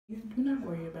Do not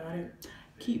worry about it.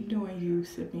 Keep doing you,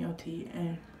 sip your tea,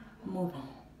 and move on.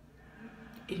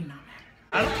 It do not matter.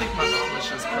 I don't think my phone was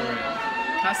just clear.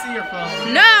 Can I see your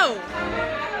phone? No!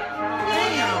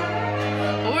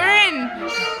 We're in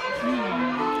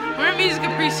music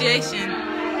appreciation.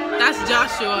 That's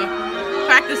Joshua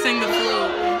practicing the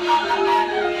flute.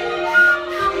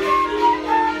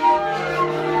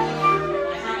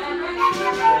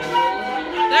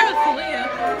 There's Talia.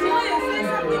 Talia, say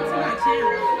something to my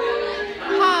channel.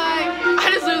 Hi.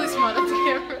 I just really smiled at the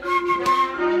camera.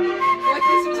 Like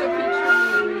this was a picture.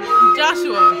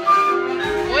 Joshua,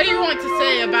 what do you want to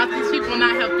say about these people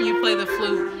not helping you play the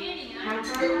flute?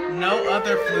 No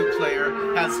other flute player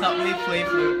has helped me play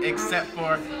flute except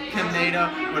for Canada,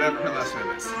 whatever her last name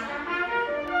is. I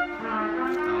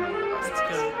don't know what her last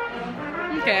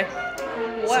name is. Okay.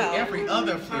 So every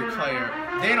other flute player,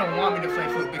 they don't want me to play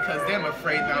flute because they're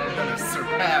afraid that I'm going to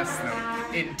surpass them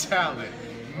in talent.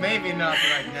 Maybe not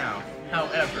right now.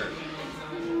 However,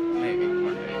 maybe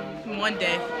one day. One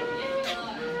day.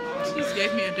 She just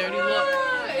gave me a dirty look.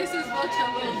 This is much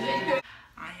a little bit.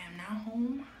 I am now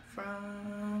home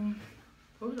from,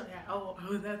 what was I at? Oh, I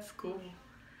was at school.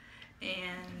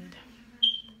 And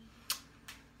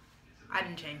I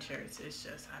didn't change shirts. It's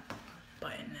just I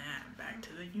button that back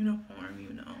to the uniform,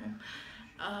 you know.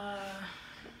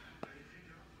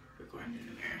 Recording in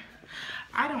the mirror.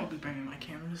 I don't be bringing my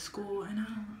camera to school, and I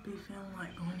don't be feeling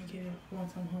like going to get it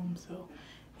once I'm home, so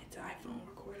it's iPhone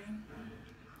recording.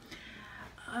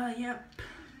 Yep.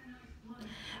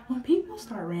 When people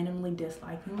start randomly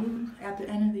disliking you at the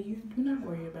end of the year, do not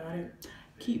worry about it.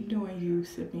 Keep doing you,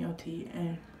 sip your tea,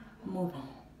 and move on.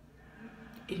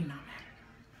 It do not matter.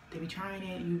 They be trying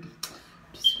it, you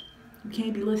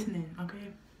can't be listening,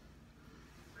 okay?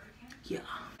 Yeah.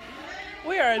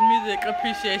 We are in music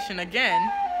appreciation again.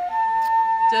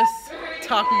 Just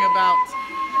talking about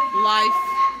life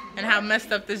and how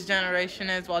messed up this generation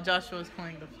is while Joshua is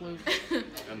playing the flute.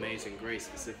 Amazing Grace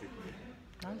specifically.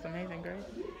 That was Amazing Grace.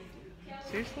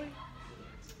 Seriously?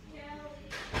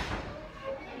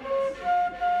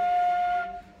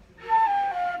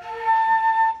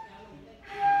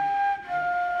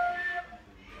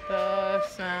 The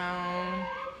sound.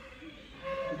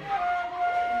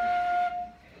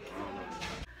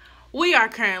 We are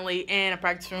currently in a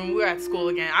practice room. We're at school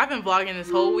again. I've been vlogging this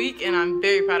whole week and I'm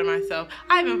very proud of myself.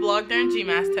 I even vlogged during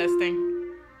GMAS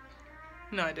testing.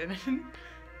 No, I didn't.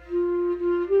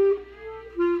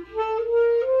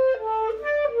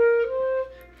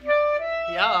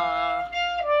 Yeah.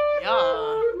 Yeah.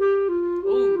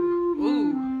 Ooh.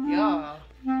 Ooh. Yeah.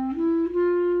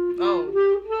 Oh.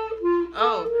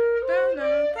 Oh.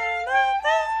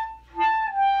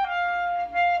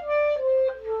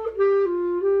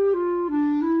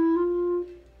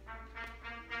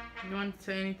 You want to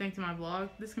say anything to my vlog?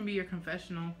 This can be your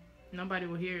confessional. Nobody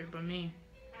will hear it but me.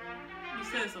 You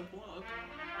said it's a vlog.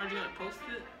 Are you gonna post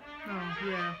it? Oh,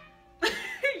 yeah.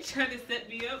 You trying to set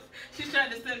me up? She's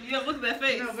trying to set me up. Look at that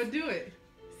face. No, but do it.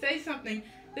 Say something.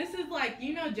 This is like,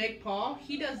 you know Jake Paul?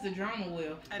 He does the drama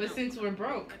wheel. But since we're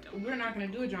broke, we're not going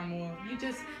to do a drama wheel. You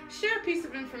just share a piece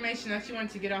of information that you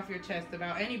want to get off your chest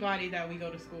about anybody that we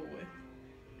go to school with.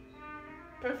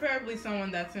 Preferably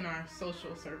someone that's in our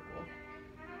social circle.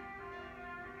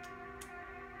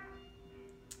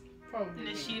 Probably.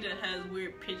 Nishida has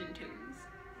weird pigeon toes.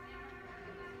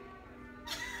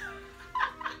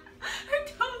 Her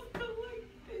toes go like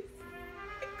this.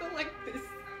 They go like this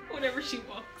whenever she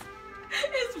walks.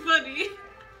 It's funny.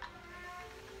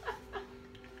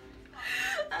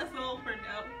 That's all for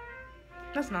now.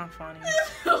 That's not funny.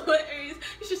 It's hilarious.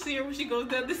 You should see her when she goes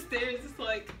down the stairs. It's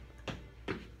like,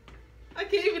 I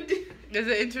can't even do it. Is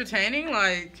it entertaining?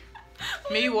 Like,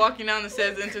 me walking down the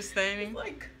stairs entertaining? It's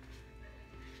like...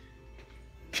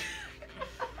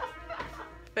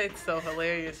 It's so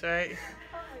hilarious, right?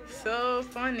 So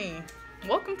funny.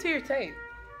 Welcome to your tape,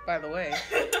 by the way.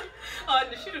 Oh,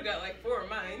 she should have got like 4 of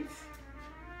mine.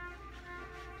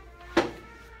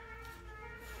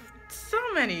 So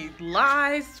many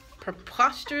lies,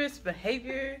 preposterous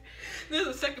behavior. There's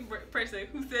a second person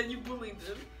who said you bullied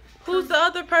them. Who's the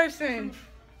other person?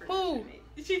 Who?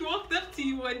 She walked up to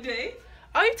you one day.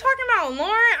 Are you talking about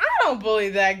Lauren? I don't bully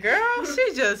that girl.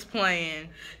 She's just playing.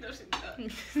 No, she's not.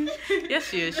 Yes,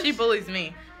 she is. She bullies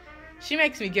me. She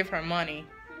makes me give her money.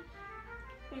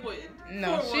 When?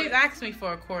 No, For she's what? asked me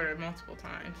for a quarter multiple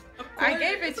times. I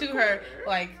gave it to her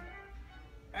like,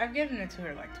 I've given it to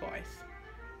her like twice.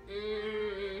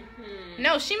 Mm-hmm.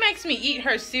 No, she makes me eat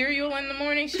her cereal in the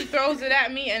morning. She throws it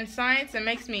at me in science and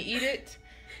makes me eat it.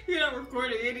 You're not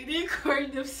recording anything. You're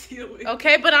recording them ceiling.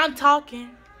 Okay, but I'm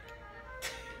talking.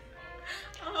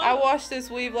 I watched this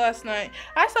weave last night.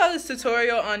 I saw this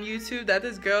tutorial on YouTube that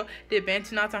this girl did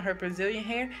bantu knots on her Brazilian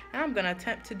hair, and I'm gonna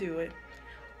attempt to do it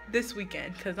this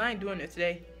weekend because I ain't doing it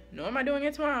today. Nor am I doing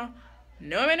it tomorrow.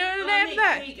 No, am I doing it the day after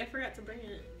that. Cake. I forgot to bring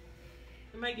it.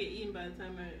 It might get eaten by the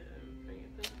time I bring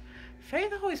it back.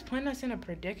 Faith always putting us in a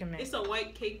predicament. It's a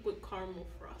white cake with caramel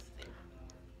frosting.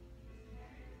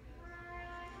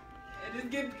 And it's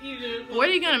getting eaten. What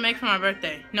are you gonna make for my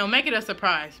birthday? No, make it a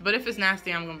surprise. But if it's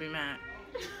nasty, I'm gonna be mad.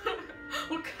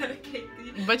 What kind of cake do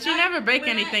you? But you never bake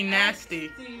anything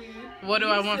nasty. What do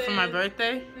I want for my said-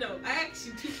 birthday? No, I asked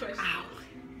you 2 questions. Ow.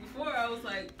 Before I was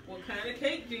like, what kind of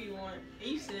cake do you want? And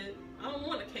you said, I don't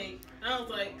want a cake. And I was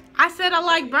like, I said I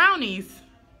like brownies.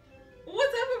 what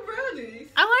type of brownies?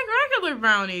 I like regular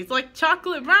brownies, like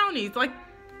chocolate brownies. Like,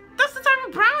 that's the type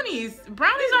of brownies.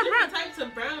 Brownies There's are different brownies. types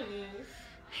of brownies.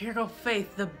 Here go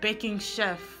Faith, the baking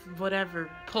chef, whatever,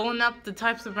 pulling up the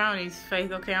types of brownies.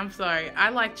 Faith, okay, I'm sorry. I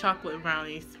like chocolate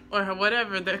brownies, or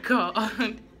whatever they're called.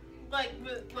 Like,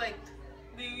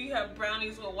 do you have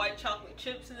brownies with white chocolate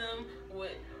chips in them,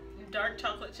 with dark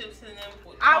chocolate chips in them?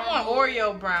 With I want caramel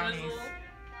Oreo brownies. drizzle?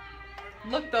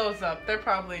 Look those up. They're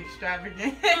probably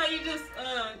extravagant. No, you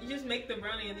just make the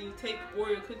brownie and then you take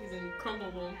Oreo cookies and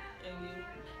crumble them, and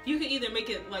you can either make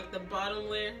it like the bottom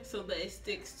layer so that it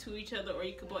sticks to each other, or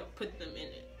you could like put them in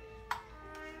it.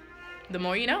 The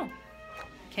more you know.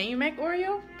 Can you make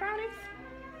Oreo brownies?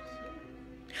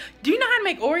 Do you know how to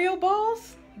make Oreo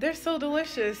balls? They're so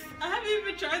delicious. I haven't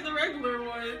even tried the regular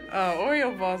one. Oh,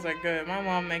 Oreo balls are good. My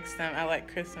mom makes them at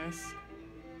like Christmas.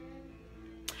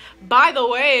 By the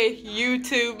way,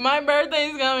 YouTube, my birthday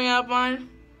is coming up on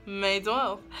May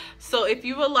 12th. So if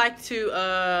you would like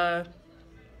to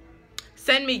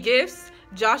send me gifts,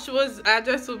 Joshua's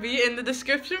address will be in the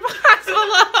description box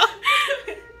below.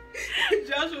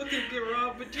 Joshua can get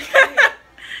robbed, but you can't.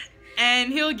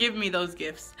 And he'll give me those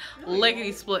gifts.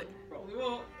 Lickety split. Probably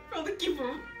won't. Probably keep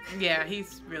them. Yeah,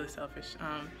 he's really selfish.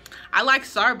 I like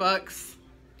Starbucks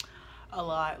a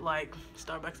lot. Like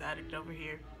Starbucks addict over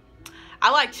here. I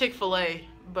like Chick-fil-A,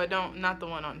 but not the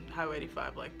one on Highway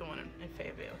 85, like the one in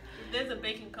Fayetteville. If there's a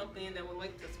baking company that would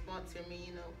like to sponsor me,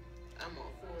 you know, I'm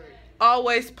all for it.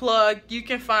 Always plug. You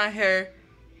can find her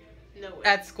No way.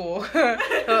 at school or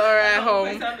at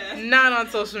home, Place I'm at. not on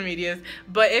social medias.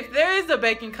 But if there is a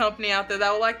baking company out there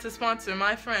that would like to sponsor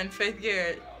my friend Faith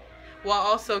Garrett, while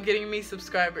also getting me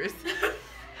subscribers,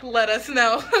 let us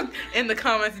know in the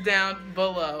comments down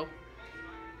below.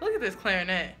 Look at this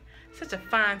clarinet. Such a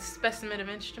fine specimen of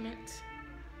instrument.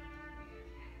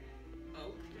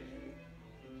 Okay.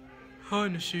 Hi,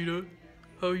 Nishida.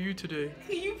 How are you today?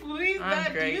 Can you please I'm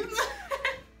not great. use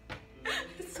that?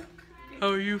 It's so creepy. How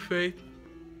are you, Faith?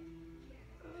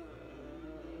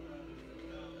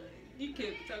 You can't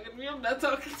be talking to me. I'm not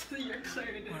talking to your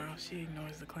clarinet. Wow, she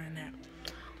ignores the clarinet.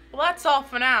 Well, that's all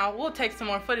for now. We'll take some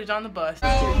more footage on the bus.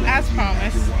 As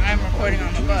promised, I'm recording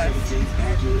on the bus.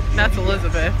 That's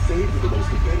Elizabeth.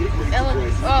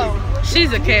 Oh,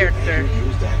 She's a character.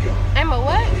 I'm a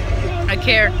what? A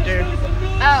character.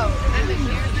 Oh.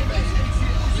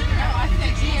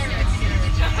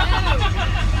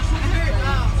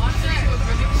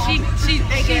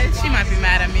 She might be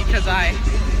mad at me because I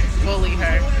bully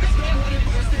her.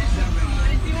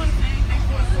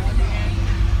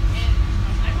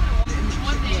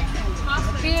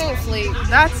 He ain't sleep.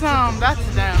 That's them.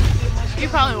 You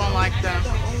probably won't like them.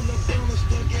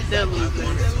 They're losers.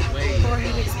 Or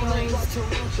he explains.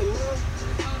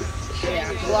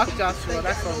 Yeah, block Joshua.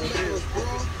 That's what we'll do.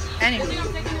 Anyway.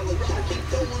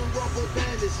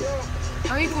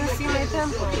 Oh, you can see my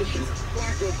pimple.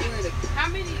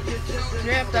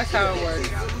 Yep, that's how it works.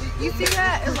 You see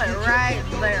that? It's like right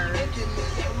there.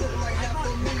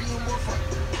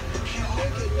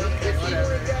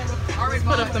 Whatever.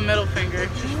 Put up the middle finger.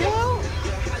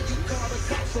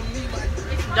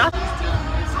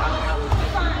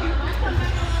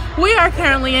 We are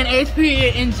currently in 8th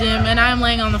period in gym, and I'm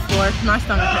laying on the floor. My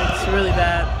stomach hurts really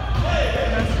bad.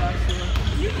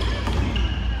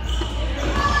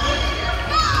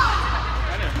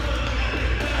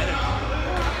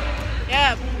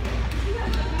 Yeah.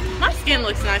 My skin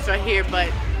looks nice right here,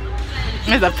 but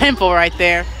there's a pimple right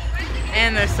there.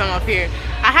 And there's some up here.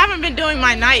 I haven't been doing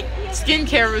my night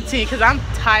skincare routine because I'm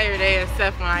tired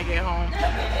ASF when I get home.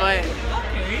 But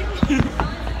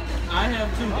I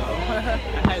have too, though. I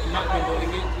had not been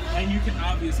doing it, and you can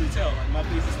obviously tell. Like, my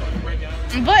face is starting to break out.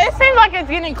 but it seems like it's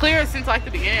getting clearer since like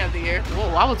the beginning of the year. Whoa,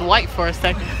 I was white for a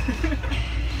second.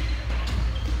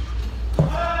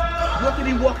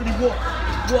 Walkity, walkity, walk.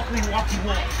 Walkity, walky,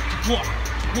 walk. Walk.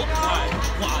 Walk.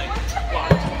 Why?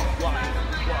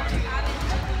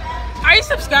 Are you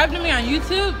subscribed to me on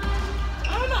YouTube?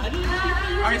 I don't know. I didn't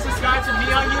know. Are you subscribed to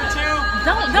me on YouTube?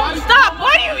 Don't stop.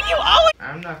 Why do you always?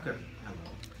 I'm not gonna.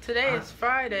 Today is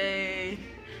Friday,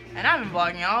 and I've been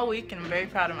vlogging all week, and I'm very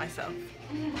proud of myself.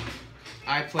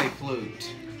 I play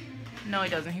flute. No, he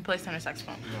doesn't. He plays tenor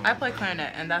saxophone. I play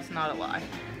clarinet, and that's not a lie.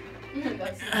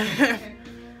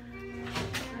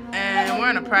 And we're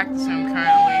in a practice room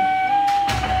currently.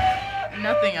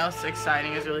 Nothing else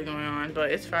exciting is really going on,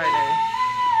 but it's Friday.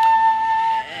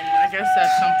 And I guess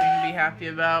that's something to be happy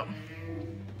about.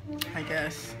 I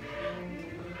guess.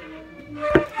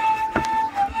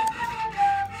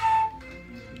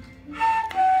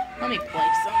 Let me play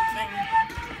something.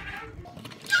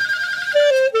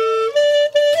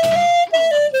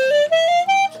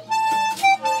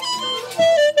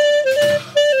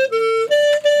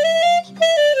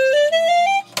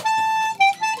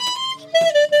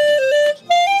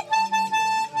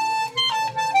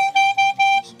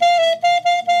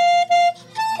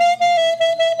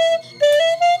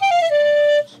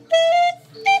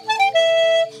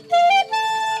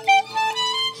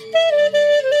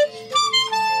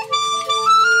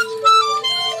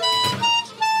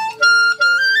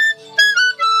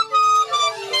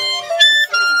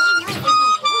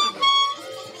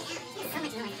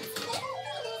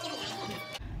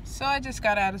 So I just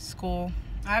got out of school.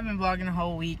 I've been vlogging the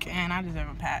whole week and I deserve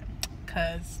a pat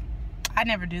because I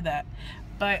never do that.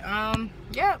 But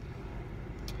yeah.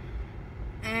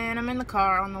 And I'm in the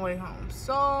car on the way home.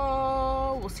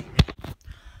 So we'll see.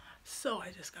 So I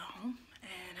just got home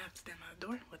and I have to stand by the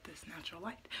door with this natural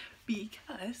light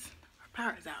because our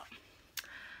power is out.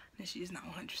 And she's not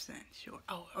 100% sure.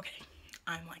 Oh, okay.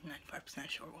 I'm like 95%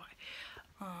 sure why.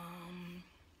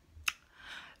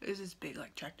 There's this big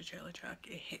like tractor trailer truck.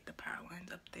 It hit the power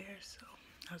lines up there, so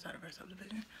outside of our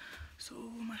subdivision. So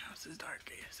my house is dark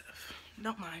ASF.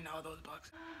 Don't mind all those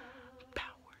boxes.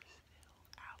 Power's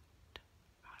still out.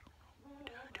 I don't know what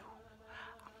to do.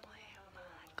 I'm playing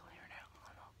my clarinet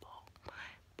on a boat.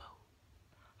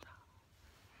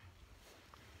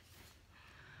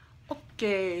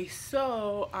 Okay,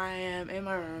 so I am in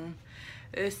my room.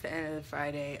 It's the end of the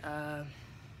Friday.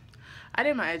 I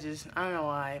did my edges. I don't know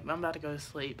why. I'm about to go to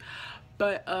sleep.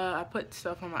 But I put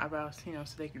stuff on my eyebrows, you know,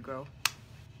 so they could grow.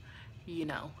 You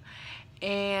know.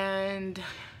 And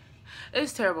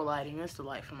it's terrible lighting. It's the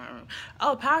light from my room.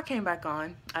 Oh, power came back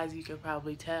on, as you could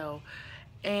probably tell.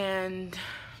 And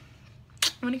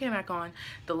when it came back on,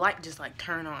 the light just like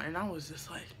turned on. And I was just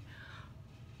like,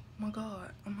 oh my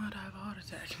God, I'm about to have a heart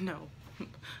attack. No,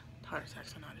 heart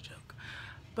attacks are not a joke.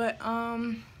 But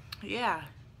yeah.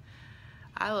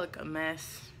 I look a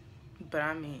mess, but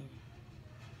I mean,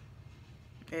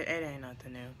 it ain't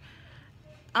nothing new.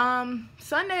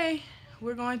 Sunday,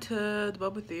 we're going to the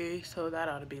Bubba Theory, so that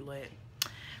ought to be lit.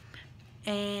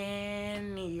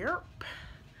 And, yep.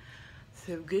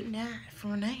 So, good night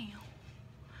for now.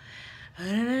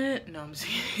 No, I'm just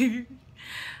kidding.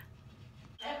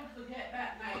 Never forget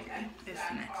that night. It's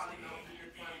the next day.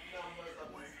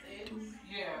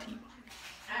 Yeah.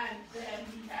 And then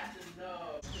he had to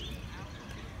know.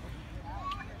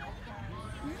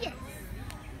 Yes.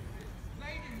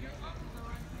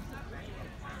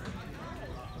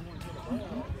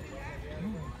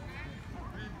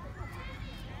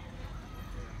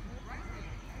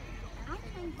 I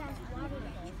think that's water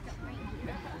that you can drink.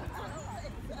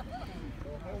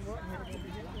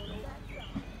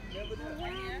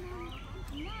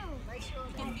 No. It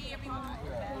can be everyone.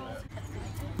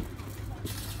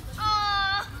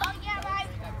 Oh, yeah, right.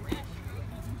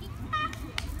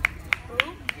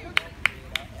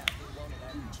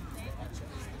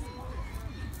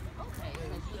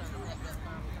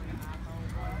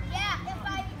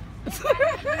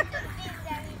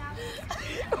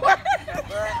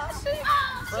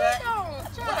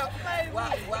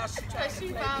 She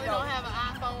probably don't have an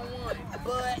iPhone 1.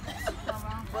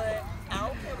 But I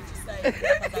don't care what you say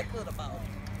because I could have bought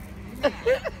it.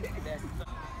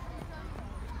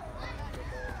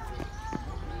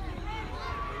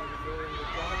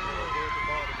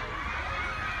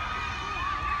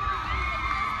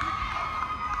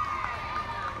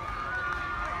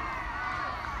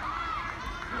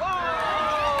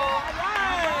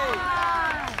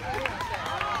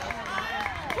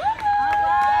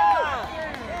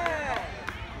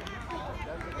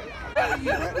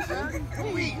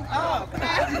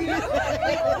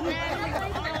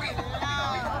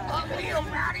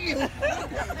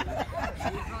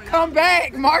 Come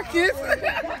back, Marcus.